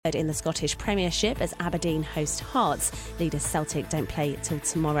In the Scottish Premiership as Aberdeen host Hearts. Leaders Celtic don't play till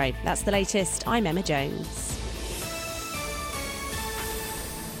tomorrow. That's the latest. I'm Emma Jones.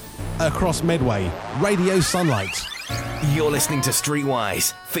 Across Medway, Radio Sunlight. You're listening to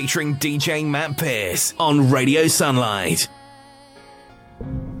Streetwise, featuring DJ Matt Pierce on Radio Sunlight.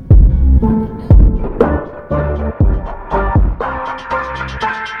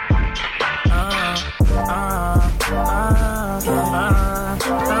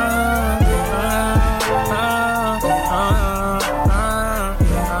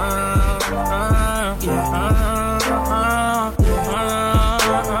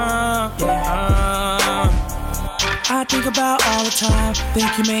 About all the time,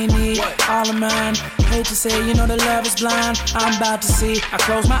 think you may need all of mine. Hate to say, you know the love is blind. I'm about to see, I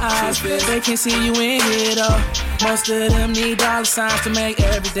close my eyes, they can't see you in here though. Most of them need dollar signs to make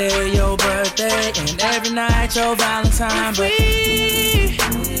every day your birthday and every night your Valentine. But we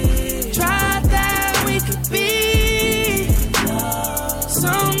tried that we could be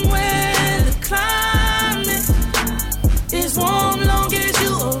somewhere the climate is warm long as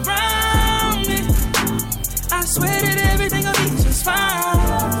you around me. I swear that everything will be just fine.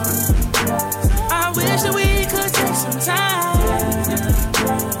 I wish that we could take some time.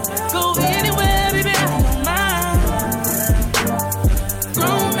 Go anywhere, baby, I don't mind.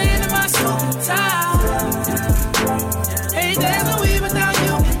 Grown man in my suit and tie. Hey, there's no way without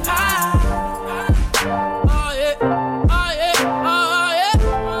you and I. Oh yeah, oh yeah, oh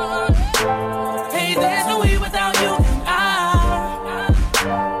yeah. Hey, there's no way without you and I.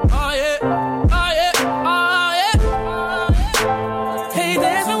 Oh yeah, oh yeah, oh yeah. Hey,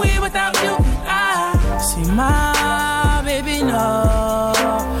 there's no way without you and I. See my baby know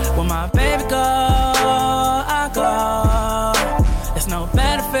when my baby go, I go. There's no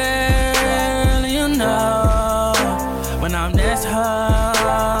better feeling, you know, when I'm next to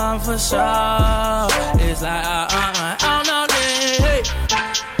her for sure. It's like I'm not hey,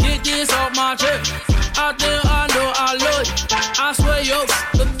 get this off my chest. I think I know I love you. I swear you're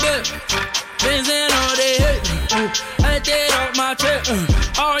the best. Been saying all day, I did off my chest.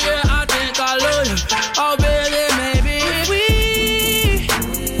 Oh yeah, I think I love you. Oh baby, maybe if we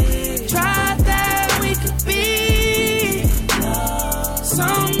tried that we could be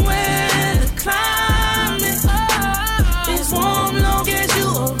somewhere the climate is warm long as you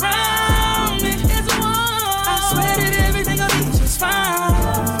around me. I swear that everything will be just fine.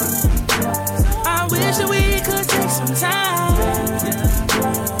 I wish that we could take some time.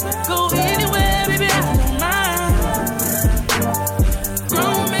 Go anywhere, baby, I don't mind.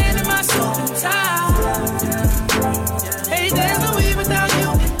 Grown man in my suit and tie. Hey, there's no way without you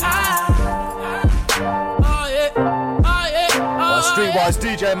and I. Oh yeah, oh yeah, oh Streetwise,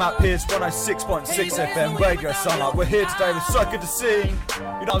 DJ Matt Pierce, 106.6 FM, Radio Sunlight. We're here today with Soca the Scene.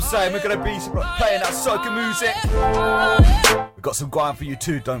 You know what I'm saying? We're going to be playing that soca music. We've got some grime for you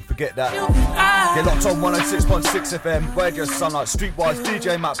too, don't forget that. Get locked on 106.6 FM, Radio Sunlight, Streetwise,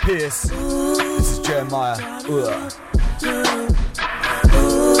 DJ Matt Pierce. This is Jeremiah.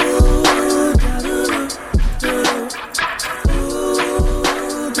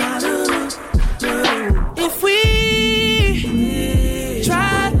 If we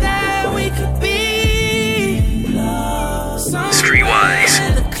tried that we could be Streetwise.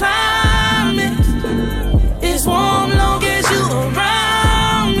 the climate is warm long as you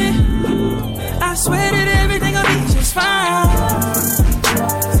around me. I swear that everything will be just fine.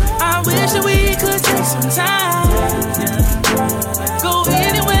 I wish that we could take some time. Go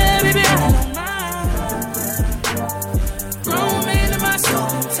anywhere, baby, I don't mind. Grown man in my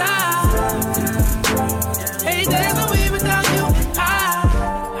suit and tie. Hey, there's no way without you and I.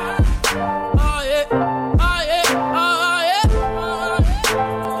 Oh yeah, oh yeah, oh yeah.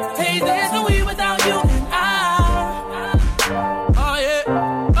 Hey, there's no way without you and I. Oh yeah,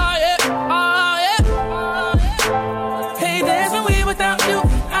 oh yeah, oh yeah. Hey, there's no way without you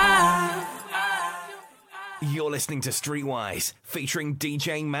and I. You're listening to Streetwise, featuring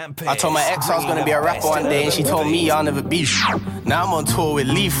DJ Matt Pierce. I told my ex I was gonna be a rapper one day, and she told me I'll never be. Now I'm on tour with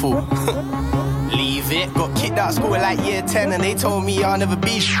Lethal. Leave it. Got kicked out of school at like year 10, and they told me I'll never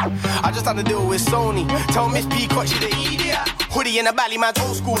be. I just had to deal with Sony. Tell Miss Peacock she the idiot. Hoodie in the valley, man's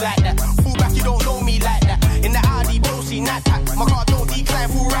old school like that. Full back, you don't know me like that. In the Audi, bossy, nat tack. My car don't decline,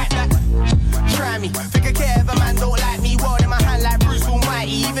 full right back. Try me, think I care if a man don't like me. World in my hand like Bruce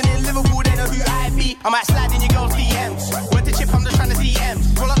Almighty. Even in Liverpool, they know who I be. I might slide in your girl's DMs. Went to chip, I'm just trying to see M's.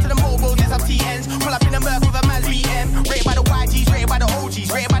 Roll up to the mobile, there's some TNs. Pull up in the Merc with a man's BM. Rated by the YGs, rated by the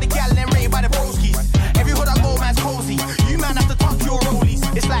OGs. Rated by the gal and rated by the broskies. Every hood I go, man's cozy. You man have to tuck your rollies.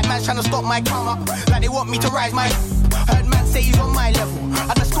 It's like man's trying to stop my come up. Like they want me to rise my. Heard man say he's on my level.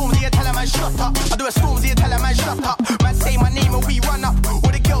 I do a Stormzy, I tell a man shut up. I do a Stormzy, I tell a man shut up. Man say my name and we run up.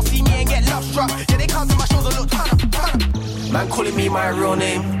 All the girls see me and get love struck. Yeah, they come to my shows and look turn up, turn up. Man calling me my real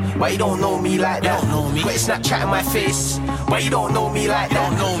name, why you don't know me like that? Got Snapchat in my face, why you don't know me like that?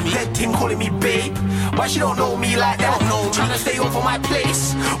 Dead Tim calling me babe, why she don't know me like that? Tryna stay off on my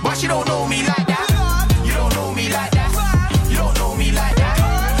place, why she don't know me like that? You don't know me like that. You don't know me like that.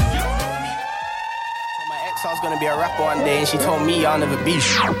 You don't know me. Told my ex I was gonna be a rapper one day, and she told me I'll never be.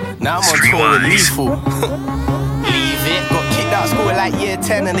 Now I'm on tour with Lethal. Leave it. Got kicked out of school like year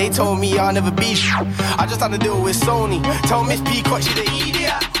 10, and they told me I'll never be. I just had to deal with Sony. Tell Miss Peacock she the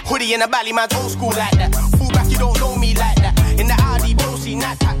idiot. Hoodie in the valley, man's old school like that. Full back, you don't know me like that. In the Audi, bossy,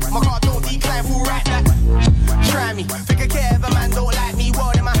 nat tack. My car don't decline, full right back. Try me, think I care if a man don't like me.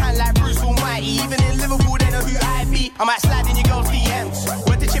 World in my hand like Bruce Almighty. Even in Liverpool, they know who I be. I might slide in your girl's DMs.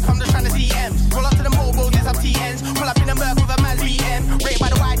 Where's the chip? I'm just trying to see M's. Roll up to the mobiles, there's some TNs. Pull up in the Merc with a man's BM. Rated by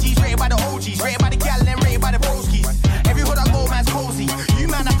the YGs, rated by the OGs, rated by the gal and rated by the broskies. Every hood I go, man's cozy. You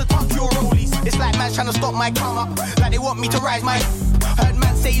man have to tuck your rollies. It's like man's trying to stop my come up. Like they want me to rise my. Heard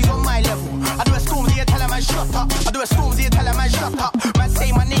man say he's on my level. I do a Stormzy, I tell a man shut up. I do a Stormzy, I tell a man shut up. Man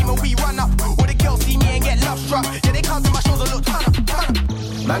say my name and we run up. All the girls see me and get love struck. Yeah, they come to my shows and look turn up, turn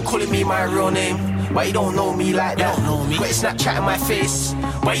up. Man calling me my real name, why you don't know me like that? Got Snapchat in my face,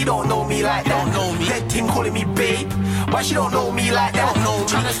 why you don't know me like that? Dead Tim calling me babe, why she don't know me like that?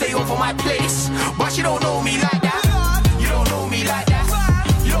 Tryna stay off on my place, why she don't know me like that? You don't know me like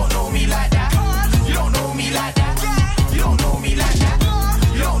that. You don't know me like that. You don't know me like that. You don't know me like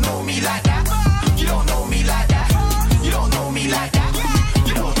that. You don't know me like that. You don't know me like that. You don't know me like that.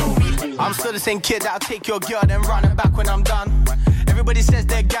 You don't know me. I'm still the same kid that'll take your girl then run it back when I'm done. Everybody says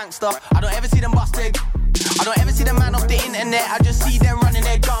they're gangster. I don't ever see them bust their. I don't ever see the man off the internet. I just see them running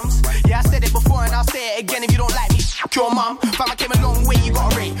their gums. Yeah, I said it before and I'll say it again. If you don't like me, f*** your mum. Fam, I came a long way, you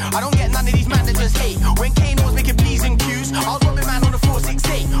got a rate. I don't get none of these man that just hate. When Kano was making P's and Q's, I was robbing man on the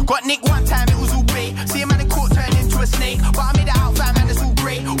 468. Got nicked one time, it was all bait. See a man in court turn into a snake. But I made it out, fam, and it's all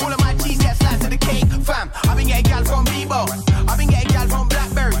great. All of my cheese get sliced to the cake. Fam, I've been getting gal from Bebo. I've been getting gal from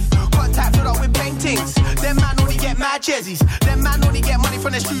Blackberry. Contact filled up with paintings. Them man only get mad jerseys. Them man only get money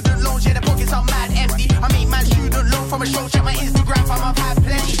from their student loans. Yeah, their pockets are mad empty. I make man student loan from a show. Check my Instagram, fam, I've had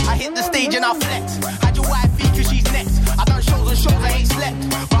plenty. I hit the stage and I flex. Had your wife feed cause she's next. I done shows and shows, I ain't slept.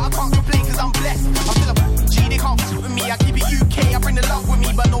 But I can't complain cause I'm blessed. I'm still a G, they can't f*** with me. I keep it UK, I bring the love with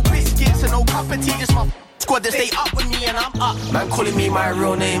me. But no biscuits and no cup of tea. Just my squad that stay up with me and I'm up. Man calling me my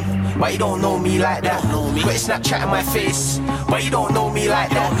real name, why you don't know me like that? Got Snapchat in my face, why you don't know me like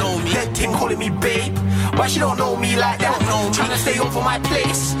that? Dead Tim calling me babe, why she don't know me like that? Tryna stay off on my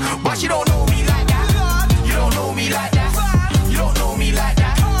place, why she don't know me like that? You don't know me like that. You don't know me like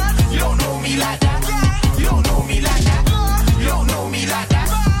that. You don't know me like that. You don't know me like that. You don't know me like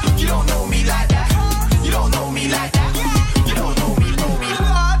that. You don't know me like that. You don't know me like that. You don't know me, know me.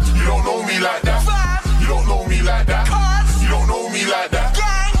 You don't know me like that. You don't know me like that. You don't know me like that.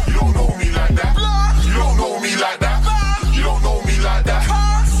 You don't know me like that. You don't know me like that. You don't know me like that.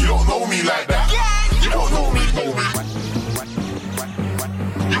 You don't know me like that. You don't know me, know me.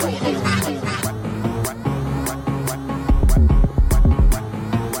 You don't know me, know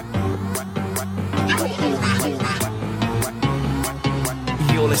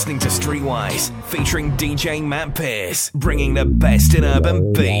me. You're listening to Streetwise, featuring DJ Matt Pierce, bringing the best in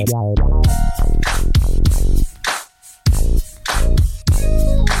urban beat.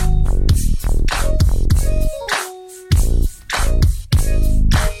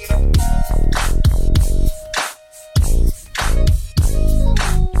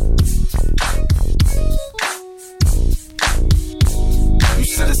 You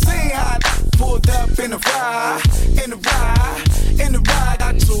should have seen how I pulled up in the ride, in the ride, in the ride.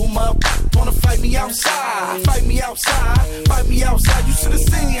 I told my wanna fight me outside, fight me outside, fight me outside. You should have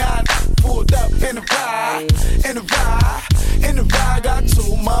seen how I pulled up in the ride, in the ride, in the ride. I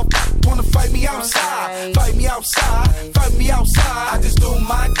told my wanna fight me outside, fight me outside, fight me outside. I just do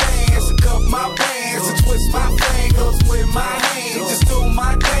my dance and cup my bands and twist my fingers with my hands. Just do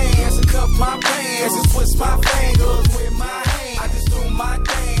my dance and cup my bands and twist my fingers with my hands. I just do my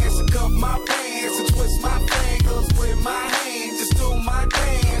dance and cup my bands and twist my fingers with my hands. Just do my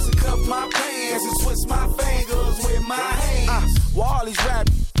dance and cup my bands and twist my fingers with my hands. While all these rap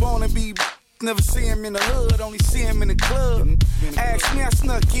wanna be, never see him in the hood, only see him in the club. Ask me, I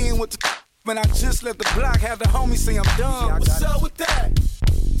snuck in with the when I just let the block have the homies say I'm done. What's up with that?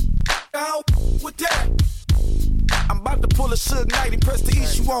 Out with that? I'm About to pull a Suge Knight and press the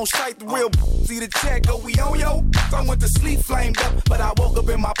issue on sight. The real see the check, go we on yo. I went to sleep flamed up, but I woke up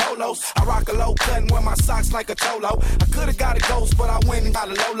in my polos. I rock a low cut and wear my socks like a cholo. I could've got a ghost, but I went and got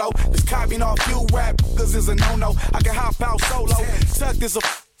a Lolo. This copying off you rap, cause it's a no-no. I can hop out solo. Tuck is a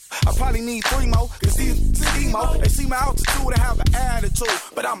I probably need 3 more, cause these emo. They see my altitude and have an attitude,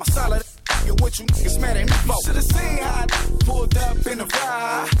 but I'm a solid what you niggas mad at me for. You should've seen how I pulled up in the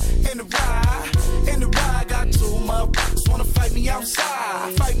ride, in the ride, in the ride. Got 2 motherfuckers wanna fight me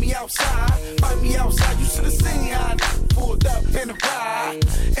outside, fight me outside, fight me outside. You should've seen how I pulled up in the ride,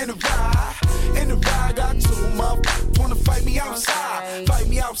 in the ride, in the ride. Got 2 motherfuckers wanna fight me outside, fight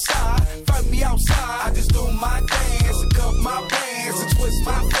me outside, fight me outside. I just do my dance and cuff my pants and twist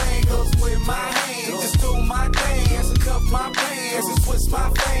my fingers with my hands. Just do my dance and cuff my pants and twist my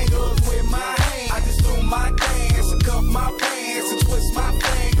fingers with my hands. I just do my dance and cuff my pants and twist my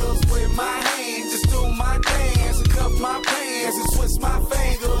fingers with my hands. Just do my dance and cuff my pants and twist my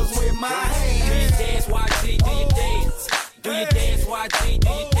fingers with my hands. Do your dance, YG, do your dance. Do your dance, YG, do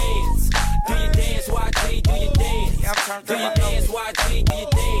your dance. Do your dance, YG, do your dance. Do your dance, YG, do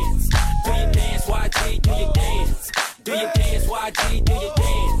your dance. Do your dance, YG, do your dance. Do your dance, YG, do your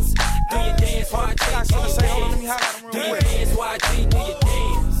dance. Do your dance, YG, do your dance. Do your dance, YG, do your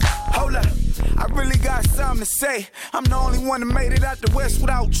dance. Hold up, I really got something to say. I'm the only one that made it out the West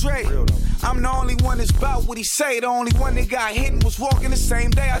without Dre. I'm the only one that's about what he say. The only one that got hit and was walking the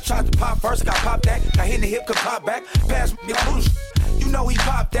same day. I tried to pop first, got popped that. Got hit in the hip, could pop back. Pass me the boost. You know he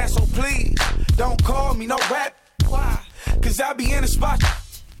popped that, so please don't call me no rap. Why? Cause I be in the spot.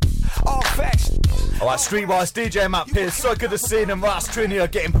 All facts. Alright, Streetwise, DJ Matt Pierce. So good to see them. Ross Trini are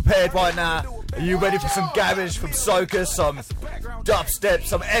getting prepared right now. Are you ready for some garage from Soca, some dubstep,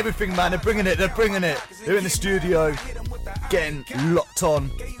 some everything, man? They're bringing it, they're bringing it. They're in the studio, getting locked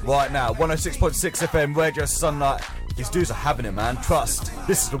on right now. 106.6 FM, Radio Sunlight. These dudes are having it, man. Trust.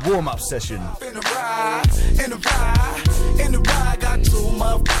 This is the warm-up session. In the ride, in the ride, in the ride. Got 2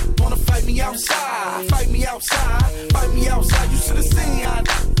 motherfuckers wanna fight me outside, fight me outside, fight me outside. You should've seen how I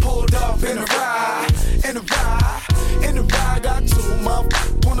pulled up in the ride, in the ride, in the ride. Got 2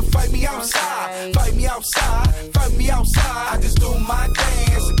 motherfuckers wanna fight me outside, fight me outside, fight me outside. I just do my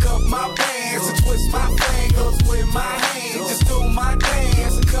dance and cuff my pants and twist my fingers with my hands. Just do my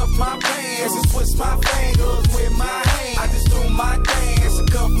dance and cuff my pants and twist my fingers with my hands. I just do my dance and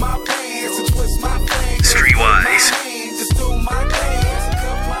cuff my pants and twist my fingers. Streetwise. Just do my dance and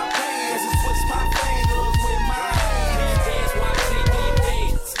cuff my pants and twist my fingers with my hands.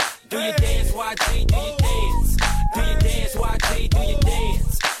 Do your dance, YG, do your dance. Do your dance, YG, do your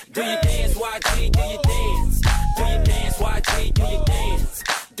dance. Do your dance, YG, do your dance. Do your dance, YG, do your dance.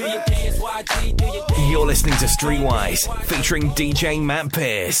 Do your dance, YG, do your dance. You're listening to Streetwise, featuring DJ Matt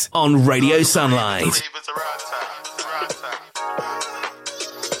Pierce on Radio Sunlight.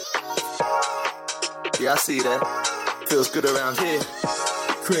 Yeah, I see that. Feels good around here.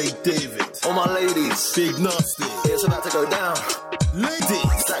 Craig David. All my ladies. Big Nasty. Yeah, it's about to go down.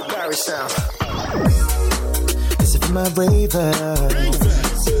 Ladies. That garage sound. This is for my ravers.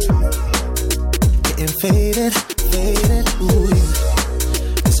 Getting faded, faded. Ooh.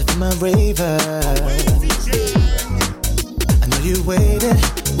 This is for my ravers. I know you waited.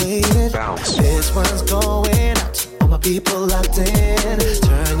 Bounce. This one's going out. My people locked in.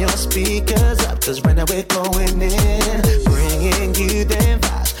 Turn your speakers up, cause right now we're going in. Bringing you them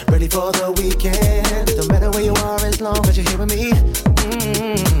vibes, ready for the weekend. Don't matter where you are, as long as you're here with me.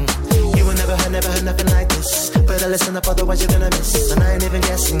 You will never heard nothing like this. Better listen up, otherwise you're gonna miss. And I ain't even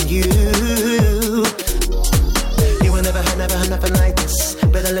guessing you. You will never heard nothing like this.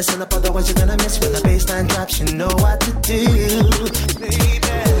 Better listen up, otherwise you're gonna miss. When the bassline drops, you know what to do. Baby.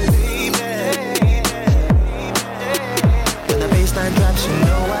 Drops, you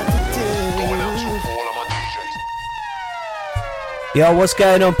know what to do. Yo, what's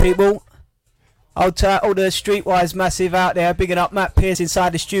going on, people? Hold tight, all the Streetwise massive out there. Bigging up Matt Pierce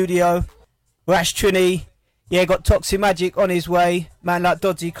inside the studio. Rash Trini. Yeah, got Toxic Magic on his way. Man like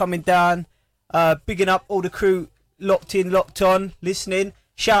Dodgy coming down. Bigging up all the crew locked in, locked on, listening.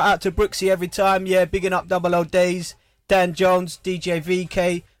 Shout out to Brooksy every time. Yeah, bigging up Double O Days. Dan Jones, DJ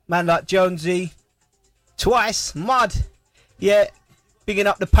VK. Man like Jonesy. Twice, Mud. Yeah, bigging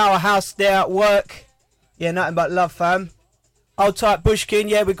up the powerhouse there at work. Yeah, nothing but love, fam. Hold tight, Bushkin.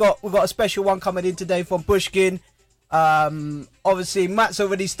 Yeah, we got a special one coming in today from Bushkin. Obviously, Matt's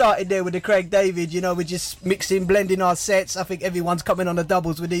already started there with the Craig David. You know, we're just mixing, blending our sets. I think everyone's coming on the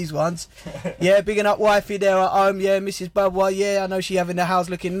doubles with these ones. Yeah, bigging up wifey there at home. Yeah, Mrs. Bubwa. Yeah, I know she having the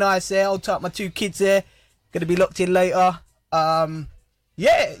house looking nice there. Hold tight, my 2 kids there. Gonna be locked in later.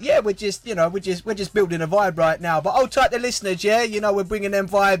 Yeah, we're just building a vibe right now. But hold tight the listeners, yeah. You know, we're bringing them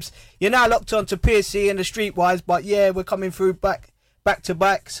vibes. You're now locked on to Piercy and the Streetwise, but yeah, we're coming through back to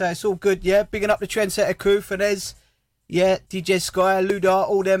back, so it's all good, yeah. Bigging up the Trendsetter crew, Fernez, yeah, DJ Sky, Ludar,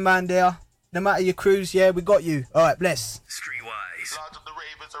 all them man there. No matter your crews, yeah, we got you. All right, bless. Streetwise.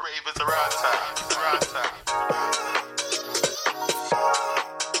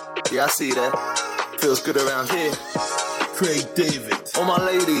 Yeah, I see that. Feels good around here. Craig David. All my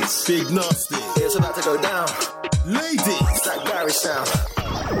ladies. Big Nasty. Yeah, it's about to go down. Ladies. It's that Gary sound.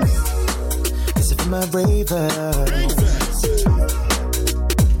 This is for my ravers.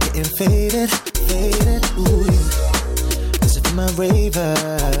 Getting faded. Ooh. This is for my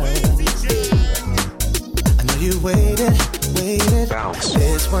ravers. I know you waited. Bounce.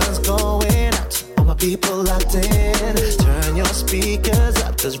 This one's going out. All my people locked in. Turn your speakers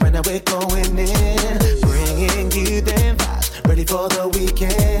up, 'cause right now we're going in. Bringing you them vibes, ready for the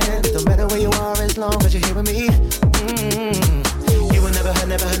weekend. Don't matter where you are as long as you're here with me. You will never heard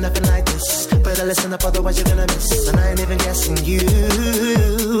nothing like this. Better listen up, otherwise you're gonna miss. And I ain't even guessing you.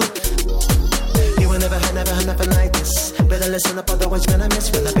 You will never heard nothing like this. Better listen up, otherwise you're gonna miss.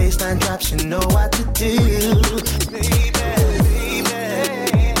 When the bassline drops, you know what to do. Baby.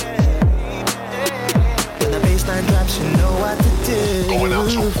 When the bassline drops, you know what to do. Going out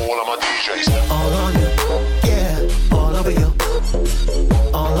to all of my DJs. All on you, yeah. All over you.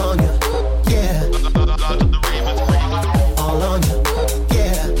 All on you, yeah. All on you,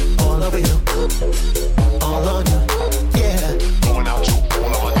 yeah. All over you. All on you, yeah. Going out to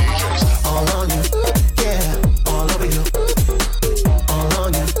all of my DJs. All on you, yeah. All over you. All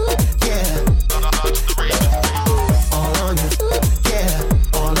on you, yeah. All on you, yeah.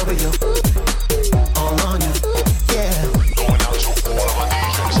 All over you. All on you, yeah. Going out to all of my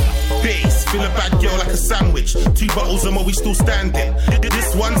DJs. Bass, feel a bad girl like a sandwich. 2 bottles and more, we still standing.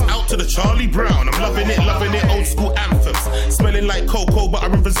 This one's out to the Charlie Brown. I'm loving it, old school anthems. Smelling like cocoa, but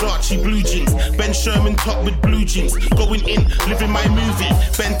I'm in Versace blue jeans. Ben Sherman top with blue jeans. Going in, living my movie.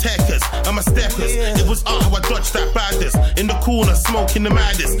 Ben Tekers, I'm a steppers. It was art how I dodged that baddest. In the corner, smoking the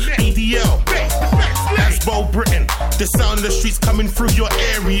maddest. EDL, that's Bo Britain. The sound of the streets coming through your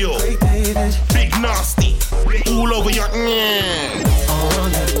aerial. Big Nasty, all over your. All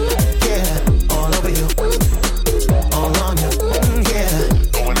on you, yeah. All over you. All on you, yeah.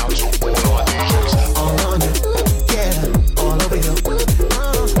 Going out to all of my DJs. All on you, yeah. All over you.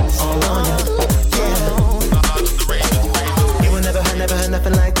 All on you, yeah. You will never heard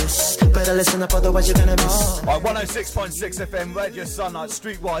nothing like this. Better listen up, otherwise you're gonna miss. Alright, 106.6 FM, Radio Sunlight,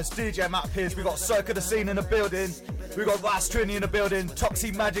 Streetwise, DJ Matt Pierce. We got Circa the Scene in the building. We got Ras Trini in the building.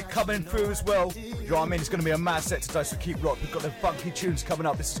 Toxic Magic coming through as well. You know what I mean? It's going to be a mad set today, so keep rock. We've got the funky tunes coming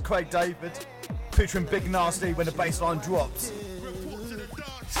up. This is Craig David featuring Big Nasty when the bass line drops.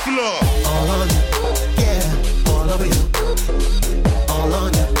 Floor. All on you, yeah. All over you. All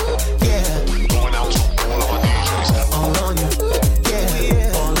on you, yeah. Going out to all of my DJs. All on you,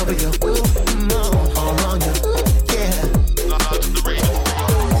 yeah. All over you. All on you, yeah.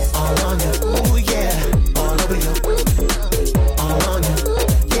 All on you, ooh, yeah. All over you. All on you,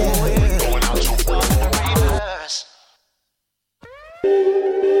 yeah. Going out to all of my DJs.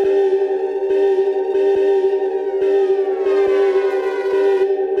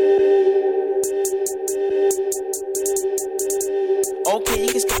 Okay,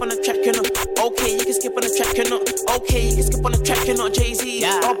 you can skip on the track, you know. Okay, you can skip on the track, you know. Okay, you can skip on the track, you're not Jay-Z.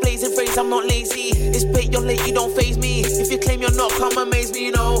 Yeah. I'm blazing phrase, I'm not lazy. It's bait, you're late, you don't faze me. If you claim you're not, come amaze me,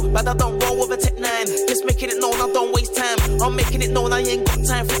 you know. But I don't roll with a Tech 9. Just making it known, I don't waste time. I'm making it known, I ain't got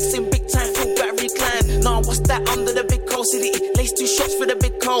time. Flexing big time, full battery climb. Nah, what's that under the big cold city? Lace 2 shots for the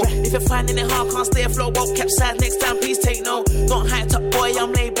big cold. If you're finding it hard, can't stay afloat, won't capsize. Next time, please take no. Not high top, boy,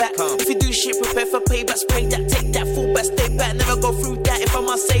 I'm laid back. If you do shit, prepare for payback. Spray that, take that, full back, stay back. Never go through that if I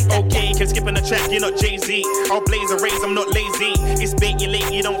must say that. Okay, you can skip on the track, you're not Jay-Z. I'll blaze a raise, I'm not lazy. It's bait, you're late,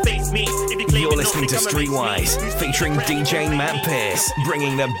 you don't face me. If you claim You're listening to Streetwise, featuring DJ Matt Pierce,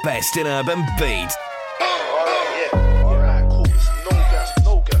 bringing the best in urban beat. Alright, cool. No gas.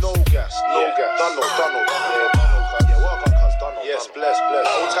 Done. Yeah, welcome, cuz. Done. Yes, bless.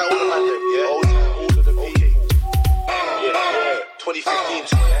 Hold tight, all the man them, yeah? Hold tight, all of them, okay. Yeah. 2015.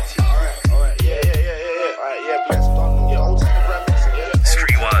 Alright, yeah. Alright, yeah, bless. Done. Yeah, hold tight the brand mixing, yeah?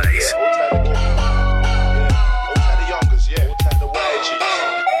 Streetwise. Yeah, hold tight the game. Hold tight the youngers, yeah? Hold tight the YGs.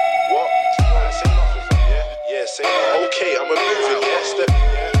 What? Alright, say nothing, fam, yeah? Yeah, say nothing. Okay, I'm a moving, yeah? Step,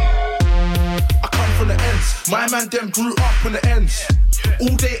 yeah? I come from the ends. My man them grew up on the ends.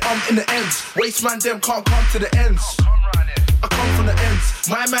 All day I'm in the ends. Waste man them can't come to the ends. I come from the ends.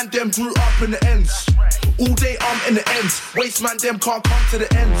 My man them grew up in the ends. All day I'm in the ends. Waste man them can't come to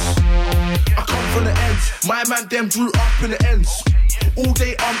the ends. I come from the ends. My man them grew up in the ends. All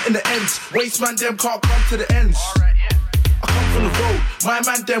day I'm in the ends. Waste man them can't come to the ends. I come from the road. My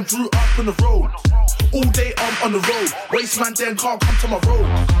man them grew up on the road. All day I'm on the road. Waste man them can't come to my road.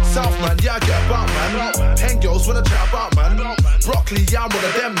 South man, yeah I get about man. Pen girls wanna chat about man. Broccoli, yeah I'm one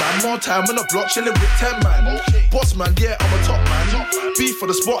of them man. More time on the block chilling with 10 man. Boss man, yeah I'm a top man. Beef for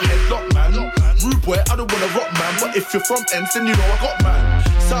the spot, headlock man. Rude boy, I don't wanna rock man. But if you're from ends, then you know I got man.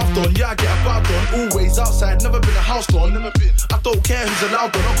 South Don, yeah I get about Don. Always outside, never been a house Don. I don't care who's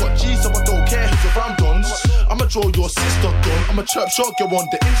allowed Don. I got G's so I don't care who's around Dons. I'ma draw your sister Don. I'ma chirp shot you on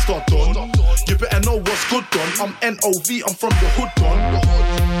the Insta Don. You better know what's good Don. I'm NOV, I'm from the hood Don.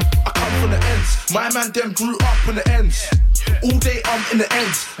 I come from the ends. My man them grew up in the ends. All day I'm in the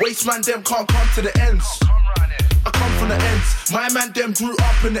ends. Waste man them can't come to the ends. I come from the ends. My man them grew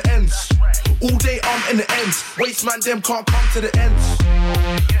up in the ends. All day I'm in the ends. Waste man them can't come to the ends.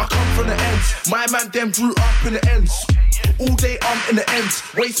 I come from the ends. My man them grew up in the ends. All day I'm in the ends.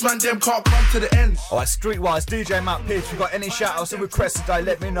 Waste man them can't come to the ends. Alright, Streetwise, DJ Matt Pierce. If you've got any shout outs and requests today,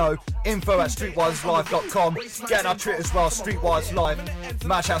 let me know. info@streetwiselive.com. Get on our Twitter as well, Streetwise Live.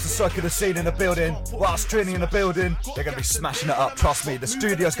 Match house and Circuit of Scene in the building. Whilst Trini in the building. They're going to be smashing it up, trust me. The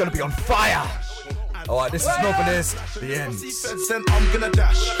studio's going to be on fire. Alright, this is Northerners, the ends. I'm gonna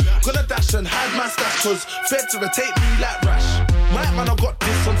dash and hide my stash. Cause feds irritate me like rash. My man, I got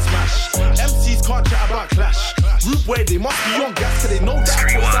this on smash. MCs can't chat about clash. Rude boy, they must be on gas. Cause they know that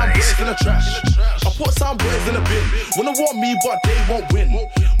I put some boys in the trash. I put some boys in the bin. Wanna want me, but they won't win.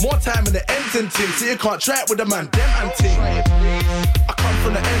 More time in the ends and things. So you can't try it with the man, them and ting. I come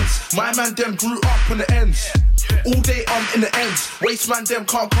from the ends. My man, them grew up in the ends. All day I'm in the ends. Waste man, them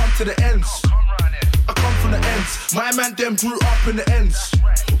can't come to the ends. I come from the ends. My man them grew up in the ends.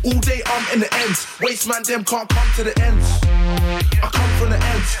 All day I'm in the ends. Waste man them can't come to the ends. I come from the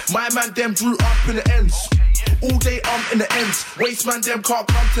ends. My man them grew up in the ends. All day I'm in the ends. Waste man them can't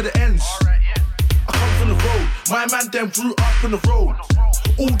come to the ends. I come from the road. My man them grew up on the road.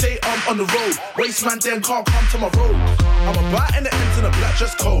 All day I'm on the road. Waste man them can't come to my road. I'm a bat in the ends and a black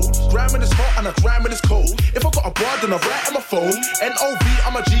just cold. Gramming is hot and a gramming is cold. If I got a bar then I write on my phone. NOV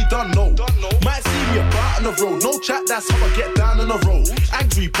I'm a G done no. Might see me about on the road. No chat, that's how I get down on the road.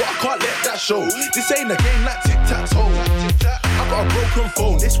 Angry but I can't let that show. This ain't a game like tic-tac-toe. I got a broken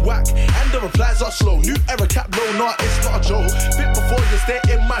phone, it's whack and the replies are slow. New era cap, no, nah, it's not a joke. Fit before you stay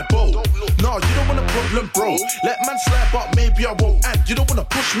in my bowl. Nah, you don't want a problem, bro. Let man slide, but maybe I won't. And you don't wanna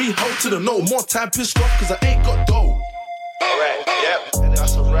push me, hold to the no. More time pissed off, cause I ain't got dough. Alright, yep,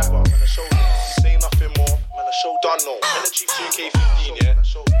 that's a wrap. Man, the show say nothing more. Man, the show done no. Energy 2K15, yeah. You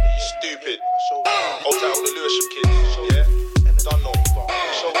stupid. Hold out all the Lewisham kids, yeah. Done no.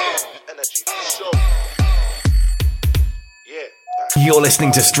 Show energy, show. Yeah. You're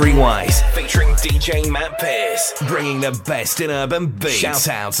listening to Streetwise, featuring DJ Matt Pierce, bringing the best in urban beats, shout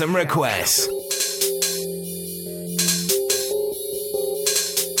outs and requests.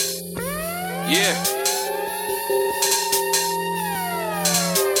 Yeah.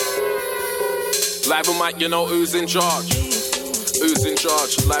 Live on mic, you know who's in charge. Who's in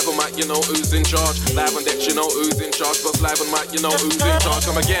charge? Live on mic, you know who's in charge. Live on deck, you know who's in charge. Plus live on mic, you know who's in charge.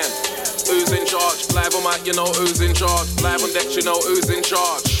 Come again. Who's in charge? Live on mic, you know who's in charge. Live on deck, you know who's in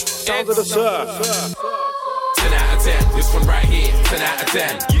charge. Sounds of the surf. 10 out of 10. This one right here. 10 out of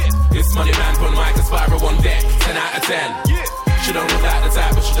 10. This money man on mic and spiral on deck. 10 out of 10. She don't look like the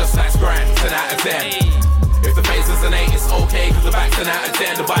type, but she just likes grind. 10 out of 10. If the face is an 8, it's okay, cause the back's 10 out of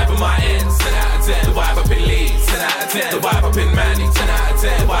 10. The vibe of my ends, 10 out of 10. The vibe up in Leeds, 10 out of 10. The vibe up in Manny, 10 out of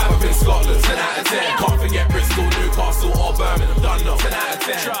 10. The vibe up in Scotland, 10 out of 10. Can't forget Bristol, Newcastle or Birmingham, done no, 10 out of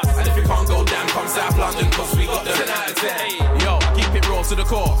 10. And if you can't go down, come South London, cause we got the 10 out of 10. Yo, keep it raw to the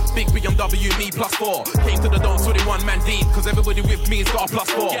core. Big BMW, me +4. Came to the dance 21 man deep, cause everybody with me has got a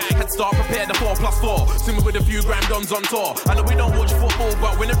 +4. Head start, prepare the 4+4. See me with a few grand dons on tour. I know we don't watch football,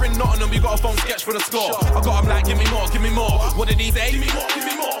 but when they're in Nottingham, we got a phone sketch for the score. I got them like, give me more, give me more. What did he say? Give me more, give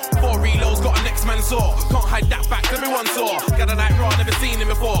me more. 4 reloads, got a next man saw. Can't hide that fact, everyone saw. Got a like raw, never seen him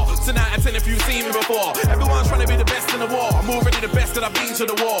before. Tonight at 10 if you've seen me before. Everyone's trying to be the best in the war. I'm already the best that I've been to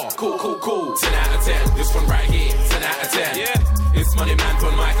the war. Cool, cool, cool. 10 out of 10, this one right here. 10 out of 10. Yeah. It's money man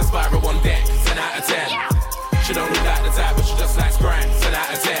on mic and spiral on deck. 10 out of 10. Yeah. She don't look like the type, but she just likes grind. 10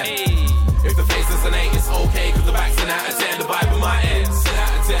 out of 10. Hey. If the face is an 8, it's okay, cause the back's 10 out of 10. The vibe of my ends, 10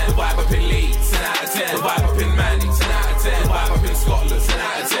 out of 10. The vibe up in Leeds, 10 out of 10. The vibe up in Manny, 10 out of 10. The vibe up in Scotland, 10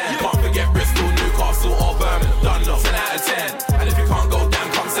 out of 10. Can't forget Bristol, Newcastle or Birmingham, done no, 10 out of 10. And if you can't go down,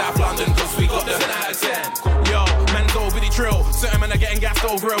 come South London, cause we got the 10 out of 10. Yo, man's over the drill, certain men are getting gassed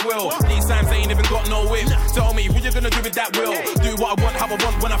over a will. These times they ain't even got no whip. with that will. Do what I want, how I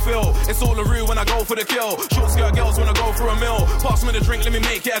want, when I feel. It's all a real when I go for the kill. Short skirt girls when I go for a meal. Pass me the drink, let me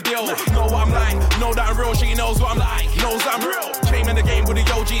make it a deal. Know what I'm like, know that I'm real. She knows what I'm like, knows that I'm real. Came in the game with the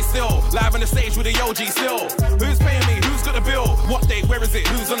OG still. Live on the stage with the OG still. Who's paying me? Who's got the bill? What date? Where is it?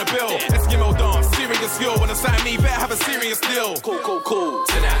 Who's on the bill? Eskimo dance, serious skill. When I sign me, better have a serious deal. Cool.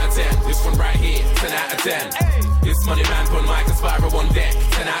 10 out of 10. This one right here, 10 out of 10. This money man put Mike and Spyro on deck,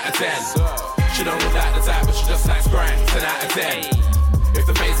 10 out of 10. She don't look like the type, but she just likes grind, 10 out of 10. If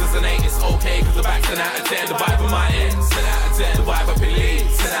the face is an 8, it's okay, cause the back's 10 out of 10. The vibe of my ends, 10 out of 10. The vibe up in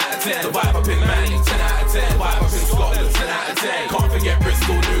Leeds, 10 out of 10. The vibe up in Manly, 10 out of 10. The vibe up in Scotland, 10 out of 10. Can't forget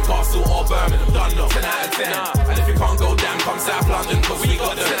Bristol, Newcastle or Birmingham, done no, 10 out of 10. And if you can't go down, come South London, cause we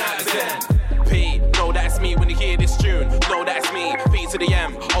got the 10 out of 10. P, know that's me when you hear this tune. Know that's me, P to the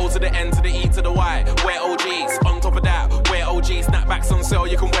M, O to the N to the E to the Y. Wear OGs, on top of that, wear OGs. Snapbacks on sale,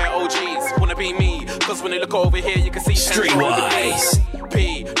 you can wear OGs. Wanna be me, cause when you look over here, you can see Streetwise.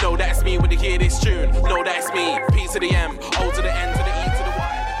 P, know that's me when you hear this tune. Know that's me, P to the M, O to the N to the E to the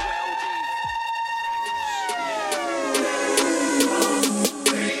Y.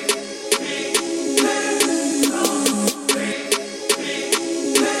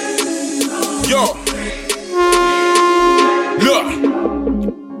 Yo, look,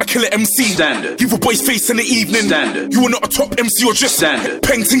 I kill an MC. Standard. Give a boy's face in the evening. Standard. You are not a top MC or just standard.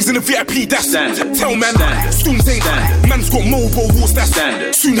 Paintings in the VIP. That's standard. Tell man that. Stooms ain't standard. Man's got mobile walls. That's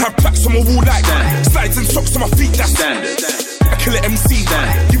standard. Soon have plaques on my wall like that. Slides and socks on my feet. That's standard. I kill an MC.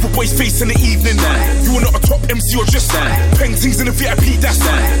 Standard. Give a boy's face in the evening. Standard. You are not a top MC or just standard. Paintings in the VIP. That's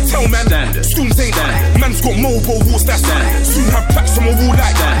standard. Tell man that. Stooms ain't standard. Man's got mobile walls. That's standard. Soon have plaques on my wall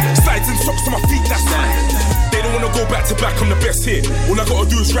like that. Slides and socks on my feet. That's standard. They don't wanna go back to back, I'm the best here. All I gotta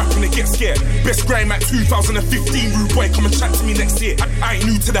do is rap and they get scared. Best grime at 2015, rude boy, come and chat to me next year. I ain't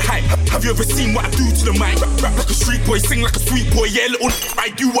new to the hype. Have you ever seen what I do to the mic? Rap like a street boy, sing like a sweet boy. Yeah, little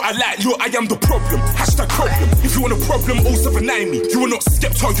I do what I like, yo, I am the problem. Hashtag problem. If you want a problem, 079 me. You are not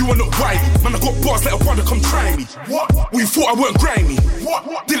Skepta, you are not Wiley. Man, I got bars, let a brother come try me. What? We thought I weren't grimy.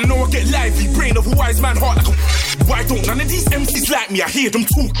 What? Didn't know I get lively. Brain of a wise man, heart like a why don't none of these MCs like me? I hear them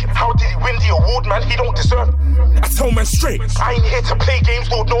talking. How did he win the award, man? He don't deserve it. I tell man straight, I ain't here to play games,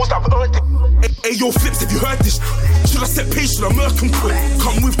 Lord knows I've earned it. Hey, yo, Flips, have you heard this? Should I set pace, should I murk and quit?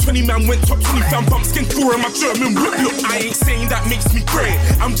 Come with 20 man, went top 20 fan, bump skin through in my German whip. Look, I ain't saying that makes me great.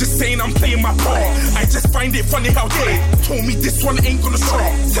 I'm just saying I'm playing my part. I just find it funny how they told me this one ain't gonna stop.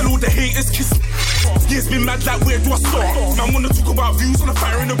 Tell all the haters, kiss me. Years been mad like where do I start? Man wanna talk about views on the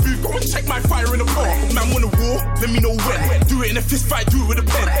fire in the booth. Go and check my fire in the park. Man wanna war, let me know when. Do it in a fist fight, do it with a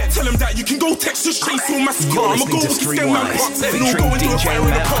pen. Tell them that you can go Texas straight on my scar. I'ma go with the stem man box and all go into a fire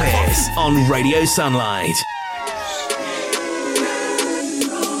in the park. On Radio Sunlight.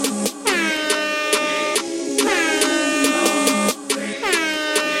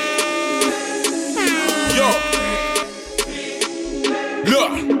 Yo,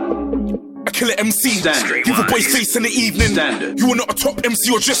 look. Kill an MC. Standard. Give a boy's face in the evening. Standard. You are not a top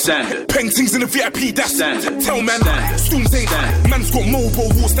MC or just standard. Paintings in the VIP. That's standard. Tell man that. Stooms ain't standard. Man's got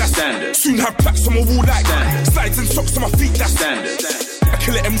mobile walls. That's standard. Soon have plaques on my wall like that. Slides and socks on my feet. That's standard. I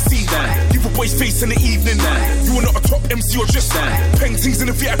kill an MC. Standard. Give a boy's face in the evening. Standard. You are not a top MC or just standard. Paintings in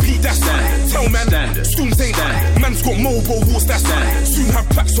the VIP. That's standard. Tell man that. Stooms ain't standard. Man's got mobile walls. That's standard. Soon have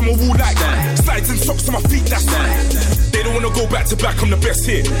plaques on my wall like that. Slides and socks on my feet. That's standard. They don't wanna go back to back, I'm the best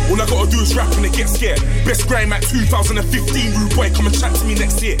here. All I gotta do is rap and they get scared. Best grime at 2015, rude boy, come and chat to me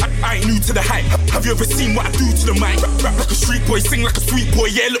next year. I ain't new to the hype. Have you ever seen what I do to the mic? Rap like a street boy, sing like a sweet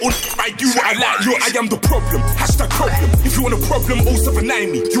boy. Yeah, little I do what I like, yo, I am the problem. Hashtag problem. If you want a problem, 079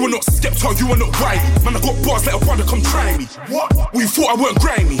 me. You are not Skepta, you are not Wiley. Man, I got bars, let a brother come try me. What? We thought I weren't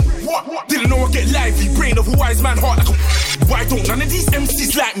grimy. What? Didn't know I get lively. Brain of a wise man, heart like a why don't none of these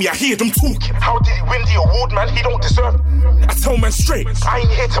MCs like me? I hear them talking. How did he win the award, man? He don't deserve it. I tell man straight, I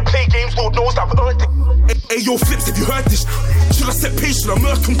ain't here to play games, Lord knows I've earned it. Hey, yo, Flips, have you heard this? Should I set pace, should I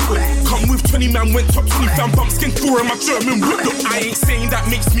murk and quit? Come with 20 man, went top 20 fan, bump skin through in my German whip. Look, I ain't saying that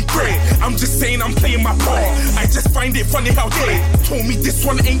makes me great. I'm just saying I'm playing my part. I just find it funny how they told me this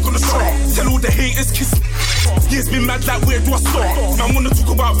one ain't gonna stop. Tell all the haters, kiss me. Years been mad like where do I start? Man wanna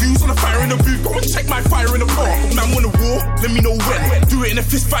talk about views on the fire in the booth. Go and check my fire in the park. Man wanna war, let me know when. Do it in a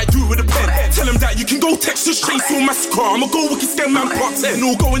fist fight, do it with a pen. Tell them that you can go Texas straight on my scar. I'ma go wicked stem man part 10.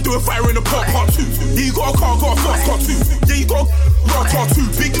 No, go and do a fire in the park part 2. Yeah, you got a car, got a fast car 2. Yeah, you got a car 2.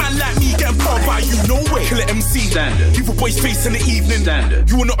 Big man like me getting powered by you, no way. Kill an MC. Standard. Give a boy's face in the evening. Standard.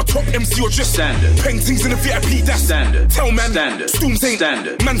 You are not a top MC or just standard. Paintings in the VIP. VIP, that's standard. Tell man, standard. Storms ain't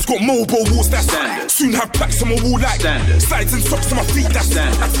standard. Man's got mobile walls, that's standard. Soon have plaques on my wall like standard. Slides and socks on my feet, that's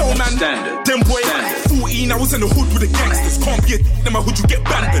standard. I tell man, standard. Them boy, standard. 14, I was in the hood with the gangsters. Can't be a in my hood, you get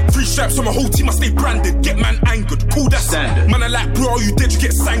banded. 3 stripes on my whole team, I stay branded. Get man angered, cool, that's standard. Man, I like, bro, you dead, you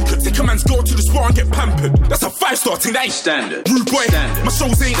get sankered. Take a man's girl to the spot and get pampered. That's a 5-star thing, that ain't standard. Rude boy, standard. My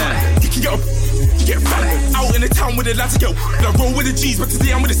shows ain't standard. You can get you get fat. Out in the town with the lads, girl. I roll with the G's, but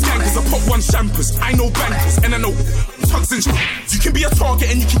today I'm with the skankers. I pop 1 champers. I know bankers, and I know tugs and You can be a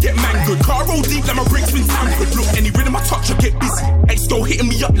target and you can get mangled. Car roll deep like my brakes been tampered. Look, any rhythm I touch, I get busy. Ex still hitting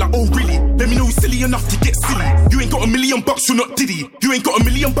me up like, oh really? Let me know you silly enough to get silly. You ain't got $1 million, you're not Diddy. You ain't got $1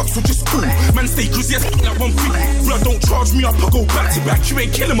 million, you're just cool. Man, stay grizzy as like 150. Blood don't charge me up, I go back to back. You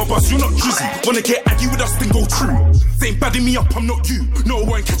ain't killing my bus, you're not drizzy. Wanna get aggy with us, then go true. They ain't badding me up, I'm not you. No,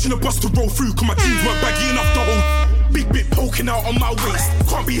 I ain't catching a bus to roll through. Cause my jeans weren't baggy enough to hold. Big bit poking out on my waist.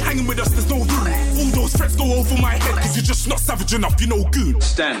 Can't be hanging with us, there's no room. All those threats go over my head, cause you're just not savage enough, you're no good.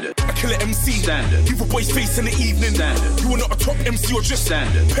 Standard. I kill an MC. Standard. Give a boy's face in the evening. Standard. You are not a top MC or just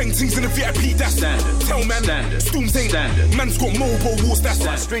standard. Paintings in the VIP, that's standard. Tell man, standard. Storms ain't standard. Man's got mobile walls, that's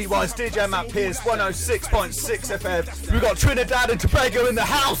standard. Streetwise, DJ Matt Pierce, 106.6 FM. We've got Trinidad and Tobago in the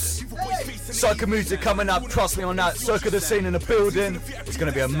house. Soca music coming up, trust me on that. Soca the scene in the building. It's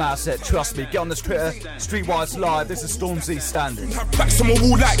going to be a mad set, trust me. Get on this Twitter, Streetwise Live. This is Stormzy Standard. Plaques on my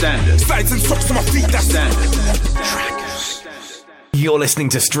wall like standard. Slides and socks on my feet, that's standard. You're listening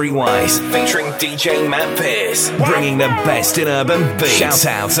to Streetwise, featuring DJ Matt Pierce, bringing the best in urban beats,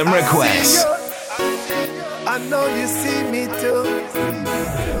 shout-outs and requests. I know you see me too.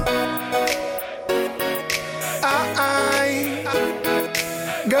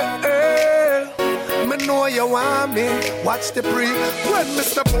 Girl, me know you want me. Watch the pre. When me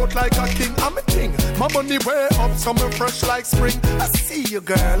step out like a king, I'm a king. My money way up, summer fresh like spring. I see you,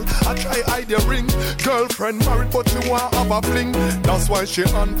 girl. I try hide your ring. Girlfriend married, but you want have a fling. That's why she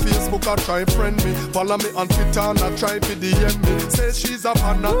on Facebook, I try friend me. Follow me on Twitter, and I try to DM me. Say she's a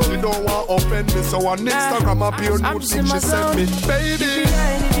fan, and she don't want offend me. So on Instagram, I pure nude thing she sent me. Baby, you'd be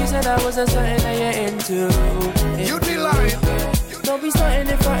lying if you said I wasn't something that you're into. You'd be lying. Don't be starting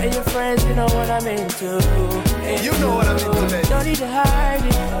in front of your friends, you know what I'm into. You know what I'm into, baby. Don't need to hide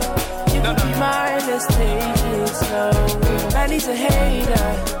it. You can be mine, let's take it slow. I need a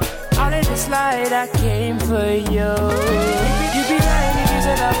hater. All in the slide, I came for you. You'd be lying if you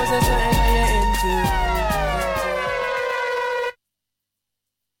said I wasn't something that you're into.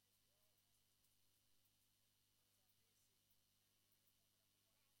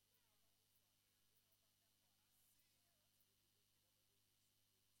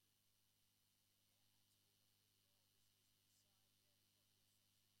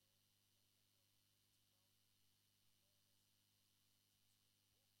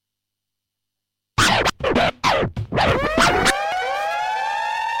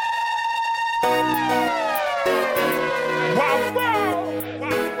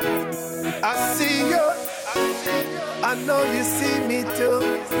 I see you. I know you see me too.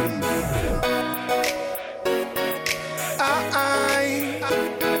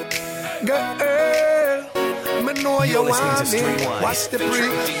 Girl, me know you want me. Watch the pre.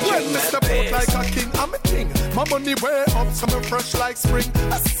 When me step out like a king, I'm a king. My money way up, summer fresh like spring.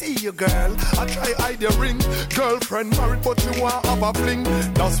 I see you, girl. I try hide your ring. Girlfriend married, but you want have a fling.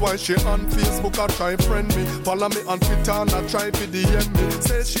 That's why she on Facebook, I try friend me. Follow me on Twitter, and I try to DM me.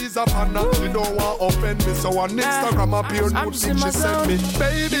 Say she's a fan, and she don't want offend me. So on Instagram, I pure nude thing she sent me.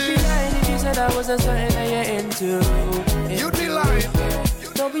 Baby, you'd be lying if you said I wasn't something that you're into. You'd be lying.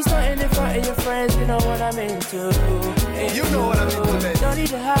 Don't be starting in front of your friends, you know what I'm into. You know what I'm into, baby. Don't need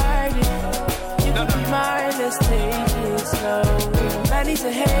to hide it. You can be mine, let's take it slow. Man needs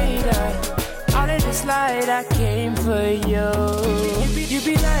a hater. All in the slide, I came for you. You'd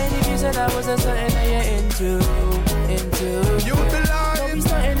be lying if you said I wasn't something that you're into. You'd be lying. Don't be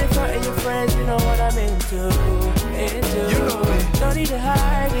starting in front of your friends, you know what I'm into. You know me. Don't need to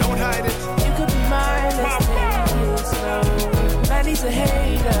hide it. Don't hide it. You could be mine, let's take it slow. Man needs a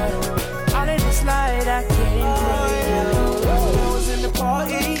hater. All in the slide, I came for you. I was in the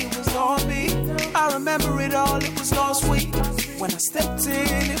party, it was on me. I remember it all, it was last week. When I stepped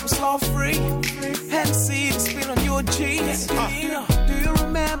in, it was all free. Hennessy, the spin on your jeans. Do you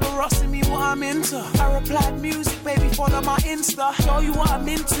remember asking me what I'm into? I replied, music, baby, follow my Insta. Show you what I'm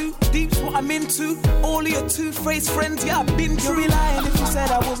into, deep's what I'm into. All of your two-faced friends, yeah, I've been through. You'd be lying if you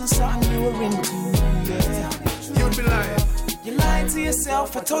said I wasn't something you were into. Yeah. You'd be lying. You're lying to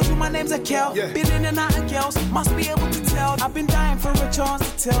yourself. I told you my name's Akel. Yeah. Been in and out of girls, must be able to tell. I've been dying for a chance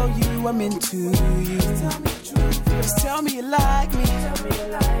to tell you I'm into you. Just tell me you like me.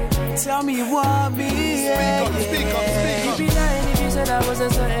 tell me you want me. Yeah, Speak up. You'd be lying if you said I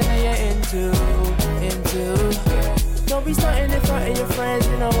wasn't something that you're into. Don't be starting in front of your friends,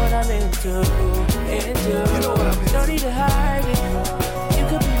 you know what I'm into. You know what I'm into. Don't need to hide it. You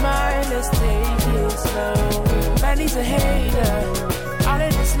could be mine, let's take it slow. Man, he's a hater. I'll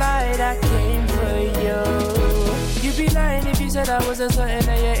let it slide, I came for you. You'd be lying if you said I wasn't something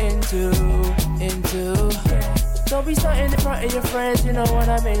that you're into. Don't be starting in front of your friends, you know what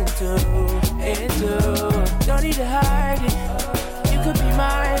I'm into. Don't need to hide it. You could be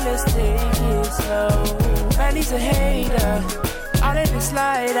mine, let's take it slow. Man, he's a hater. I'll let it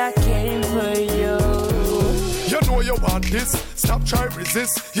slide, I came for you. You know you want this, stop try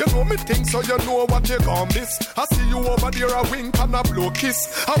resist. You know me think so you know what you gon' miss. I see you over there a wink and a blow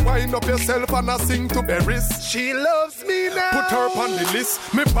kiss. I wind up yourself and I sing to berries. She loves me now. Put her on the list.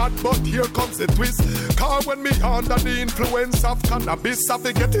 Me bad but here comes the twist. Cause when me under the influence of cannabis, I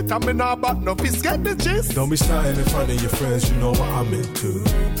forget it and me not bad no piss. Get the gist. Don't be starting in front of your friends, you know what I'm into.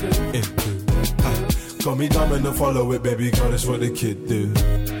 Got me dumb and follow it, baby girl, that's what the kid do.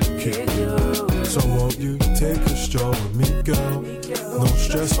 So won't you take a stroll with me, girl? No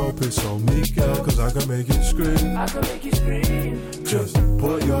stress, hope it's on me, girl, cause I can make you scream. Just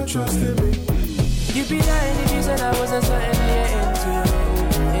put your trust in me. You'd be lying if you said I wasn't something that you're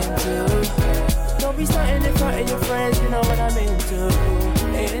into. Don't be starting in front of your friends, you know what I'm into.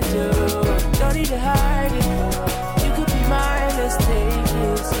 Don't need to hide it. You could be mine, let's take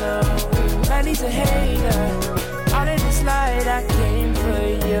it slow. Man, he's a hater. I'll let it slide, I came for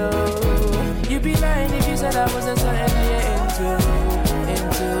you. You'd be lying if you said I wasn't something that you're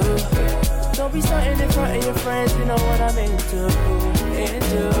into. Don't be starting in front of your friends, you know what I'm into.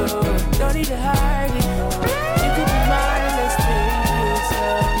 Don't need to hide it. You could be mine, let's take it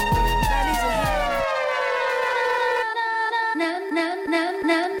slow. Man, he's a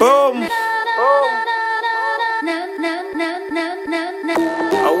hater. Boom.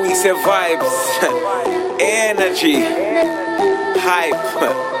 We say vibes, energy, hype,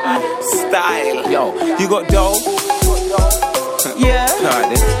 style. Yo, you got dough? Yeah. Alright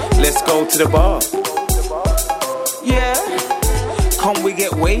then, let's go to the bar. Yeah. Come we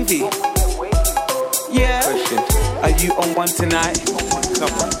get wavy. Yeah. Question, are you on one tonight?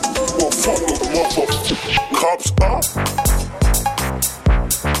 Come on. Well, fuck those motherfuckers. Cops up.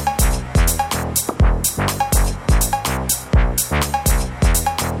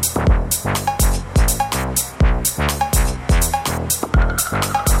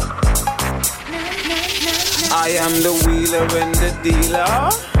 I am the wheeler and the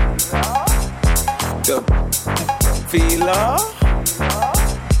dealer, the feeler,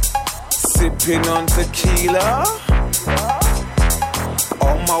 sipping on tequila,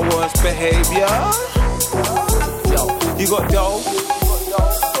 on my worst behavior. Yo, you got dough?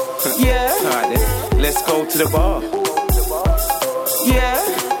 Yeah. Alright then, let's go to the bar. Yeah.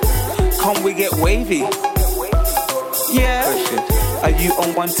 Come we get wavy. Yeah. Question, are you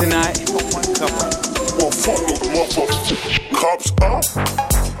on one tonight? Come on. Well, fuck those motherfuckers. Cops up.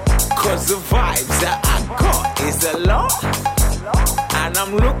 Cause the vibes that I got is a lot. And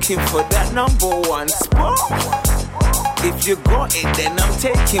I'm looking for that number one spot. If you got it, then I'm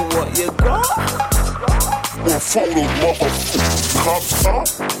taking what you got. Well, fuck those motherfuckers. Cops up.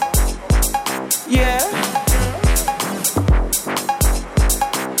 Yeah.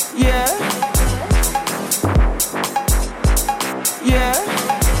 Yeah. Yeah.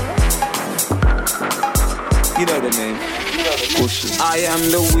 You know the name. I am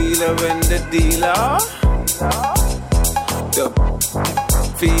the wheeler and the dealer, the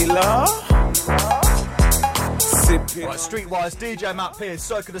feeler, sipping. Right, Streetwise, DJ Matt Pierce,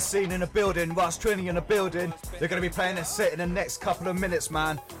 Circle the Scene in the building, Russ Trini in the building. They're going to be playing a set in the next couple of minutes,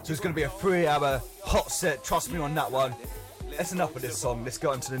 man. So it's going to be a 3-hour hot set, trust me on that one. That's enough of this song. Let's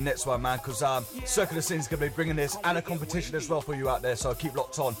go on to the next one, man, because Circle the Scene is going to be bringing this and a competition as well for you out there, so keep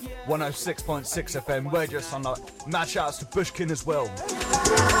locked on. 106.6 FM, Radio Sunlight. Mad shout-outs to Bushkin as well.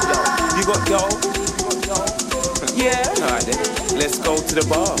 You got dough? Yeah. Alright then, let's go to the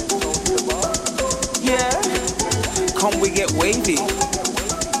bar. Yeah. Come we get wavy.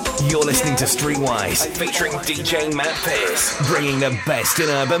 You're listening to Streetwise, featuring DJ Matt Pierce, bringing the best in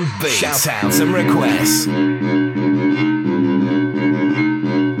urban beats, shout-outs and requests.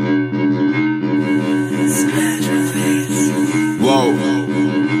 Whoa,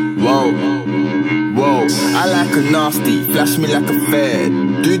 whoa, whoa. I like a nasty, flash me like a fed.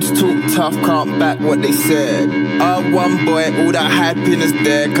 Dudes talk tough, can't back what they said. R1 boy, all that hyping is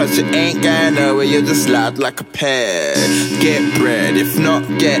there. Cause you ain't going nowhere, you're just loud like a pear. Get bread, if not,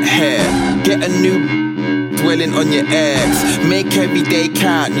 get hair. Get a new dwelling on your ex. Make every day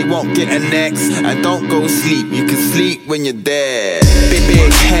count, you won't get an ex. And don't go sleep, you can sleep when you're there.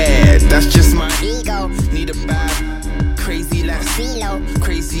 Big head, that's just my ego. Need a bad, crazy like CeeLo.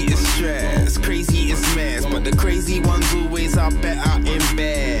 Crazy is stress, crazy is mess. But the crazy ones always are better in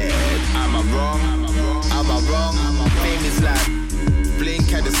bed. Am I wrong? Am I wrong? Fame is like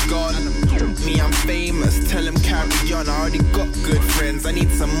blink and it's gone. Me, I'm famous, tell them carry on. I already got good friends, I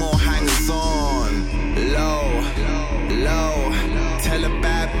need some more hangers on. Low, low, tell a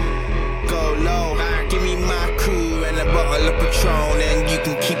bad, go low. Give me my crew and a bottle of Patron, and you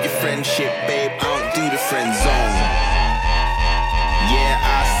can keep your friendship, babe. I don't do the friend zone. Yeah,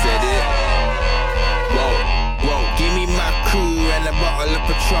 I said it. Whoa, whoa, give me my crew and a bottle of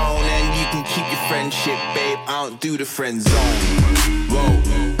Patron, and you can keep your friendship, babe. I don't do the friend zone. Whoa,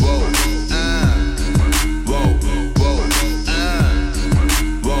 whoa, whoa, whoa,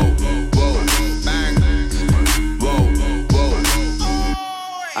 whoa, whoa, bang, whoa, whoa.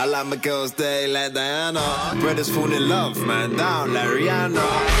 I like my girls, they like Diana. Brothers fall in love, man, down like Rihanna.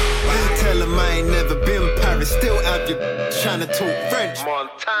 Tell them I ain't never been Paris, still have you trying to talk French.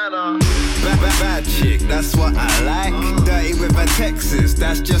 Montana. Bad chick, that's what I like. Dirty with a Texas,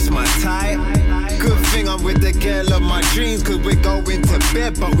 that's just my type. Good thing I'm with the girl of my dreams, cause we're going to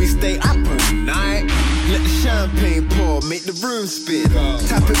bed, but we stay up all night. Let the champagne pour, make the room spin.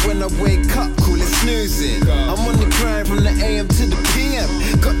 Tap it when I wake up, call it snoozing. I'm on the grind from the AM to the PM.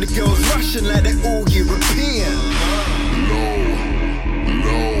 Got the girls rushing like they're all European. Low,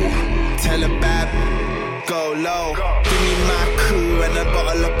 low. Tell a bad, go low. Give me my crew and a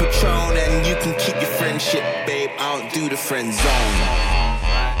bottle of Patron, and you can keep your friendship, babe. I don't do the friend zone.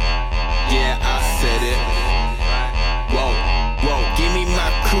 Yeah, I said it. Whoa, whoa. Give me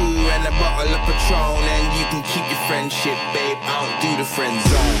my crew and a bottle of Patron, and you can keep your friendship, babe. I don't do the friend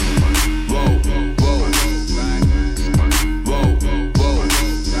zone. Whoa, whoa, whoa, whoa, whoa, whoa, whoa, whoa.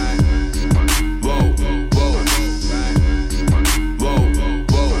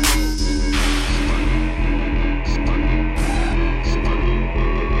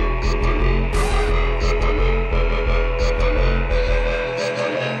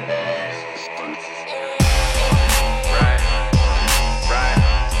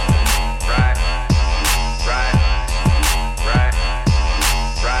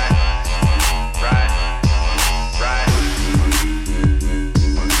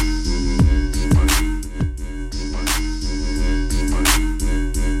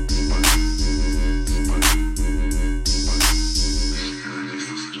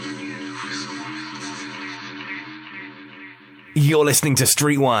 You're listening to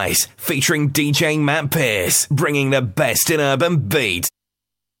Streetwise, featuring DJ Matt Pierce, bringing the best in urban beat.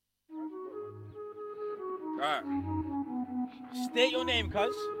 Right. State your name,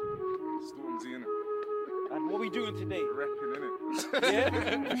 cuz. Stormzy, innit? And what are we doing today? Rapping, innit?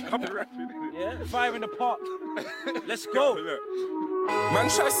 Yeah? I'm rapping, innit? Yeah? Fire in the park. Let's go. Man,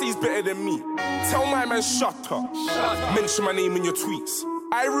 try to say he's better than me. Tell my man, shut up. Mention my name in your tweets.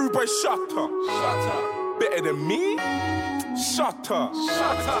 I rude boy, shut up. Better than me? Shut up.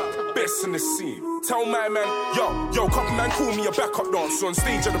 Best in the scene. Tell my man, yo, couple man call me a backup dancer. On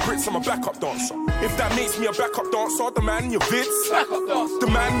stage at the Brits, I'm a backup dancer. If that makes me a backup dancer, the man in your vids, the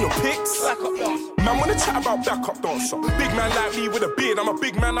man in your pics, man wanna chat about backup dancer. Big man like me with a beard, I'm a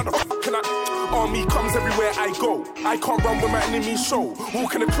big man, how the fuck can I? Army comes everywhere I go. I can't run with my enemy show.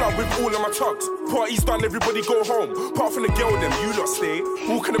 Walk in the club with all of my tugs. Party's done, everybody go home. Apart from the girl, them you lot stay.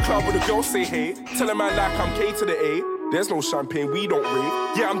 Walk in the club with a girl, say hey. Tell a man like I'm K to the A. There's no champagne, we don't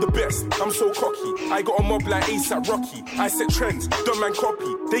rave. Yeah, I'm the best, I'm so cocky. I got a mob like ASAP Rocky. I set trends, don't man copy.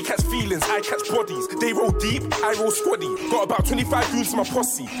 They catch feelings, I catch bodies. They roll deep, I roll squaddy. Got about 25 goons in my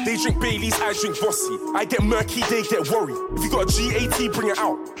posse. They drink Baileys, I drink Bossy. I get murky, they get worried. If you got a GAT, bring it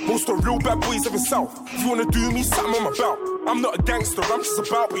out. Most of the real bad boys of the South. If you wanna do me, something on my belt. I'm not a gangster, I'm just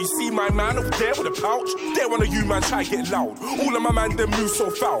about. But you see my man over there with a pouch. There one of you man try get loud. All of my man them move so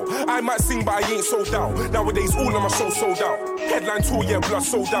foul. I might sing but I ain't sold out. Nowadays all of my shows sold out. Headline tour, yeah, blood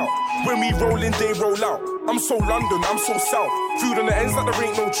sold out. When we roll in, they roll out. I'm so London, I'm so south. Food on the ends like there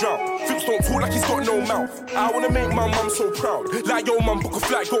ain't no drought. Fips don't talk like he's got no mouth. I wanna make my mum so proud. Like yo mum, book a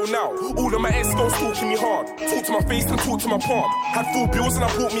flight, go now. All of my ex-girls talking me hard. Talk to my face and talk to my palm. Had full bills and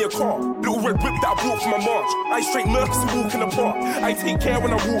I bought me a car. Little red whip that I bought for my march. I straight Mercs to walk in the park. I take care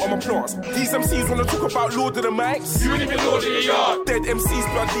when I walk on my plants. These MCs wanna talk about Lord of the Mics. You ain't even Lord of your yard. Dead MCs,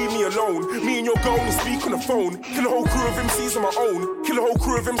 blood, leave me alone. Me and your girl only speak on the phone. Kill a whole crew of MCs on my own. Kill a whole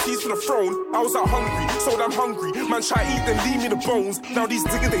crew of MCs for the throne. I was out hungry, so I'm hungry. Man try eat then leave me the bones. Now these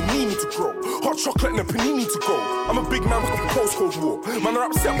diggers, they need me to grow. Hot chocolate and a panini to go. I'm a big man with the postcode war. Man are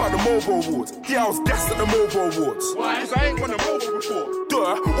upset about the Mobo Awards. Yeah, I was gassed at the Mobo Awards. Why? Because I ain't won a Mobo before. Duh,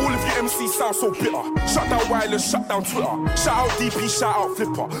 all of you MCs sound so bitter. Shut down wireless, shut down Twitter. Shout out DP, shout out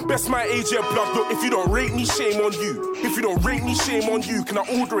Flipper. Best my AJ blood, look, if you don't rate me, shame on you. If you don't rate me, shame on you. Can I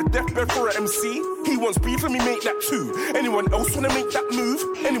order a deathbed for an MC? He wants beef, let me make that too. Anyone else wanna make that move?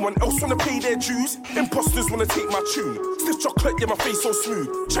 Anyone else wanna pay their dues? Imposters wanna take my tune. Stiff chocolate, yeah, my face so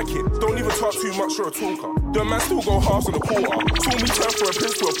smooth. Check it, don't even talk too much, you're a talker. The man still go halves on the quarter. Saw me turn for a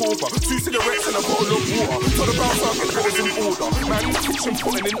prince to a pauper. 2 cigarettes and a bottle of water. Told the bouncer I get orders in order. Man in the kitchen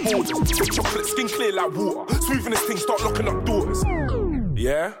putting in orders. Stiff chocolate, skin clear like water. Smoothing this thing, start locking up doors.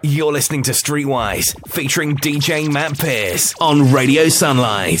 Yeah? You're listening to Streetwise, featuring DJ Matt Pierce on Radio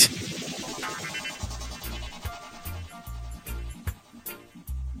Sunlight.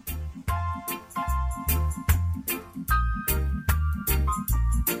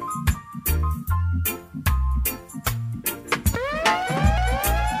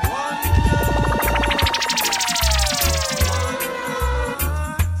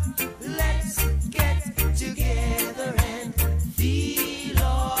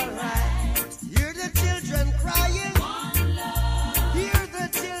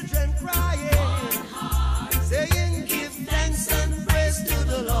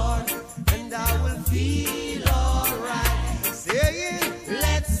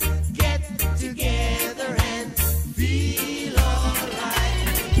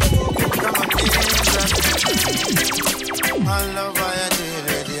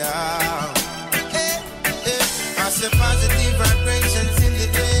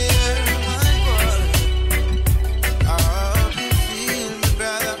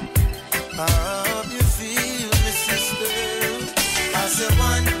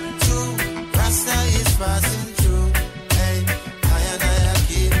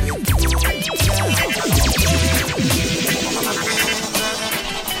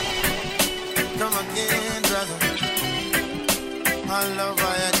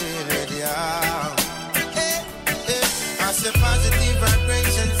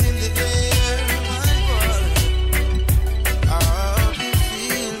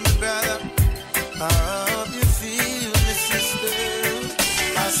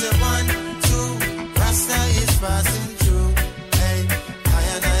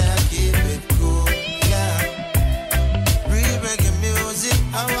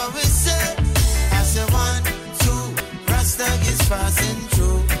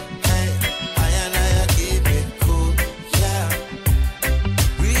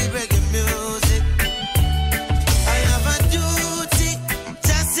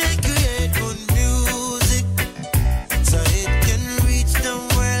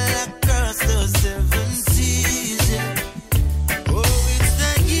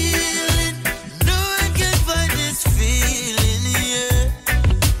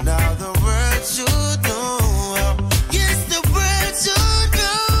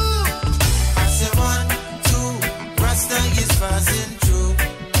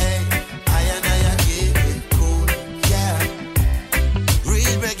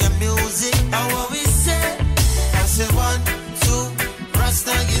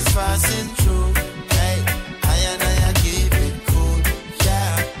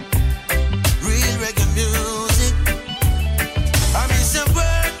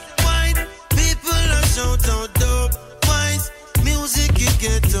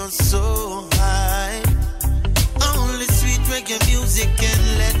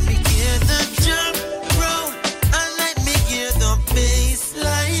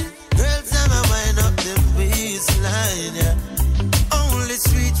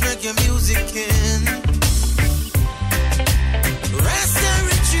 Street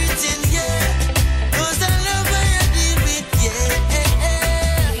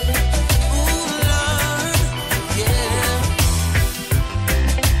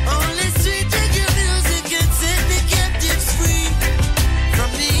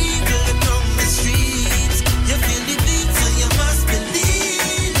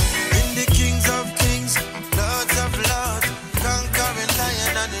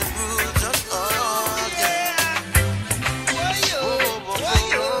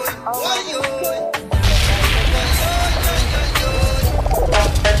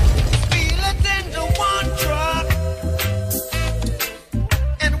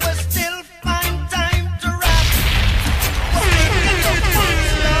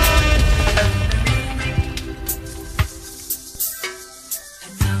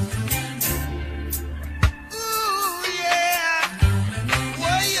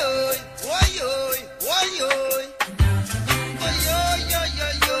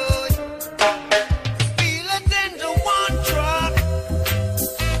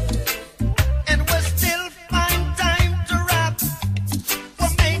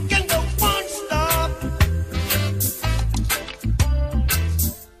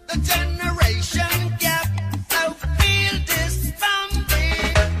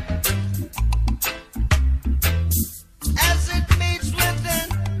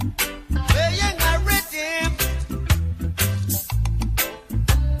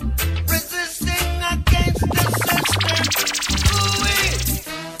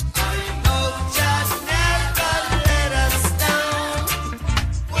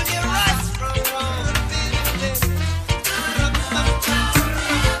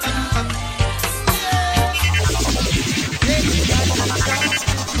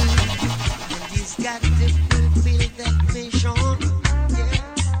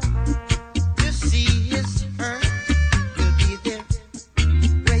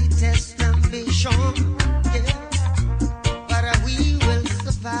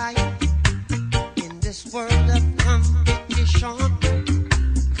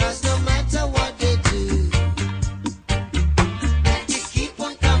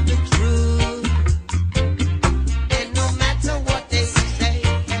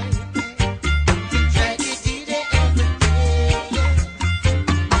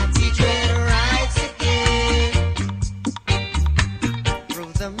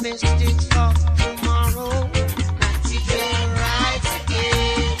majestic of tomorrow. Not today, rise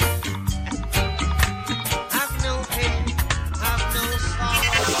again. Have no pain, have no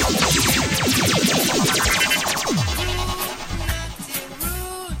sorrow.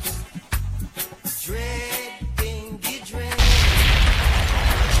 Dreading the dread.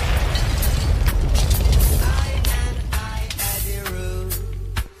 I at the root.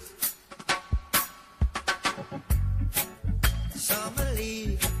 Some are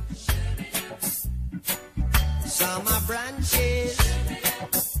leaves, some are branches.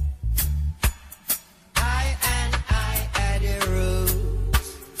 I at the roots.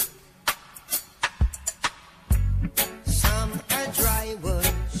 Some are dry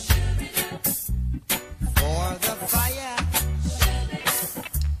wood for the fire.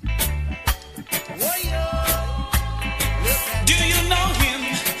 Whoa-yo. Do you know him?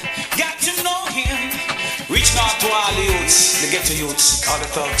 Got to know him. Reach out to all the youths, the ghetto youths, all the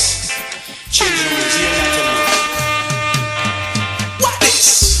thugs. Changing the rules, here and tell you. What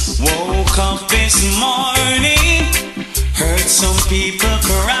this? Woke up this morning, heard some people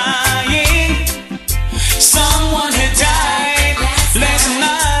crying. Someone had died last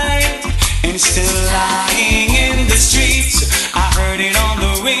night and still lying in the streets. I heard it on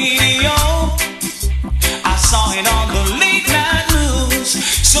the radio, I saw it on the late night news.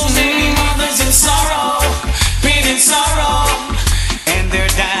 So many mothers in sorrow, pain and sorrow, and their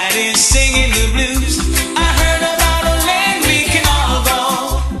dad is singing the blues. I heard about a land we can all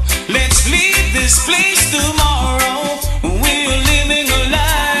go. Let's leave this place tomorrow. We're living a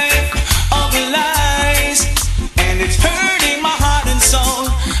life of lies, and it's hurting my heart and soul.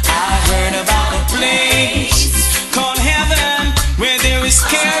 I heard about a place called heaven where there is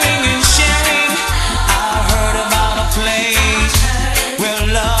caring and sharing. I heard about a place where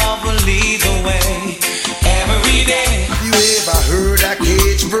love will lead the way every day. You ever heard a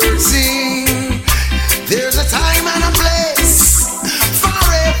cage bird sing? There's a time and a place for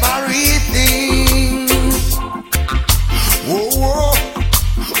everything. Whoa, whoa,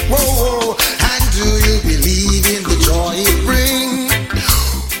 whoa, whoa. And do you believe in the joy it brings?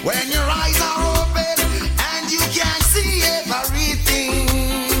 When your eyes are open and you can see everything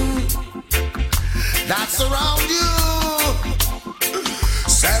that's around you.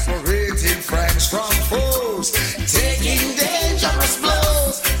 Separating friends from foes, taking dangerous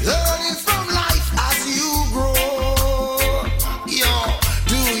blows, learning from life as you grow. Yo,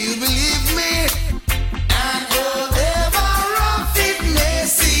 do you believe me? And whatever rough it may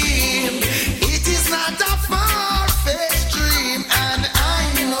seem, it is not a far-fetched dream, and I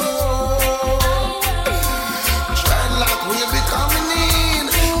know dreadlock will be coming in.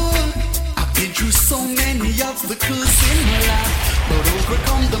 I've been through so many obstacles in my life, but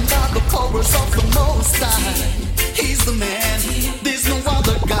overcome them by the powers of the Most High. He's the man, there's no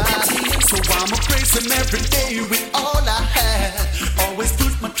other God. So I'ma praise him every day with all I have. Always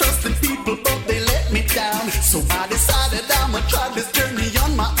put my trust in people, but they let me down. So I decided I'ma try this journey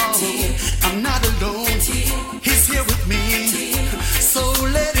on my own. I'm not alone, he's here with me. So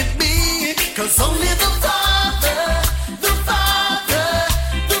let it be, 'cause only the Father, the Father,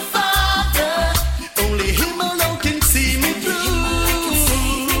 the Father, only him alone can see me through.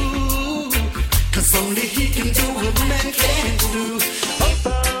 'Cause only he can do what man can't do.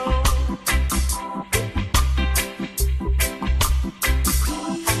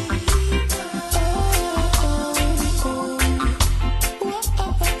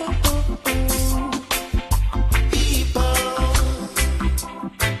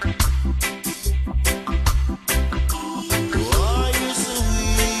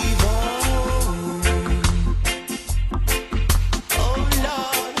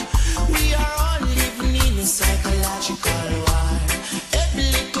 We are all living in a psychological war.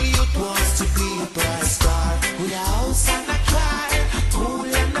 Every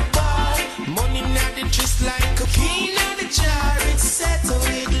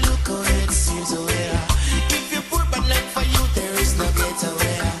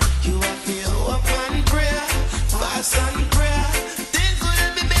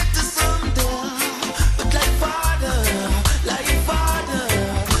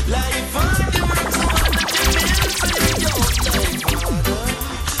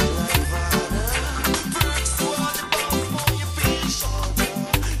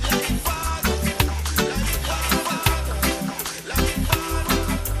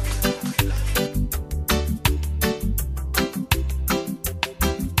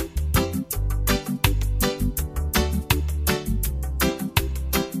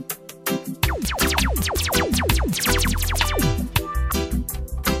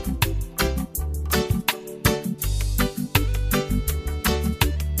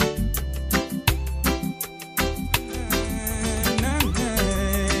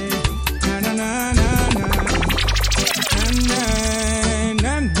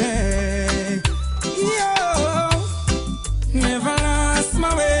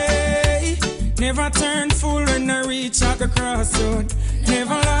turn fool when I reach at the crossroad.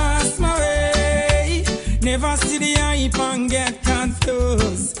 Never lost my way. Never see the hype and get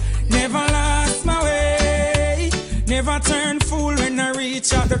confused. Never lost my way. Never turn fool when I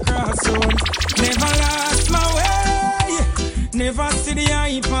reach at the crossroad. Never lost my way. Never see the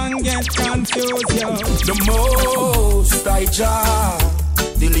hype and get confused, yo. The most I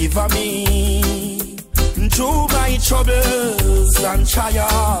just deliver me through my troubles and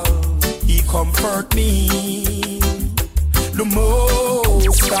trials. He comfort me. The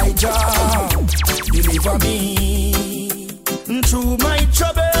most I just deliver me through my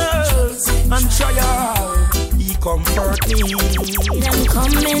troubles and trials. He comfort me. Them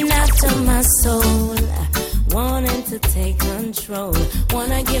coming after my soul, wanting to take control.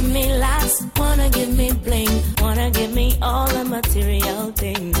 Wanna give me lots, wanna give me bling, wanna give me all the material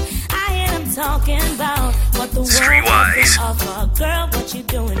things. I hear them talking about what the world has to offer. Girl, what you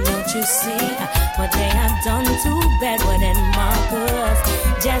doing, don't you see? What they have done to Bedouin and Marcus,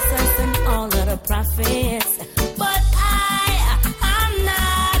 Jesus and all of the prophets. But I'm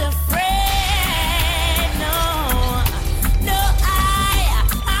not afraid, no,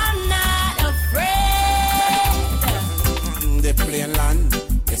 I'm not afraid. The plain land,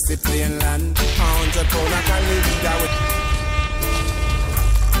 it's the plain land. 100 pound I can live that way.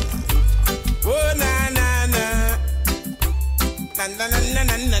 Oh na na na, na na na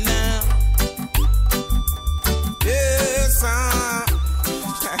na na na. Yes,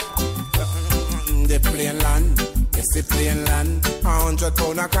 the plain land, it's the plain land. 100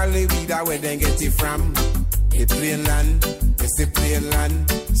 pound I can live that way. Then get it from the plain land, it's the plain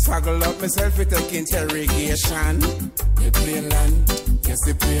land. Struggle up myself with a interrogation. The plain land, yes,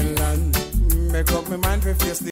 the plain land. Make up my mind for face the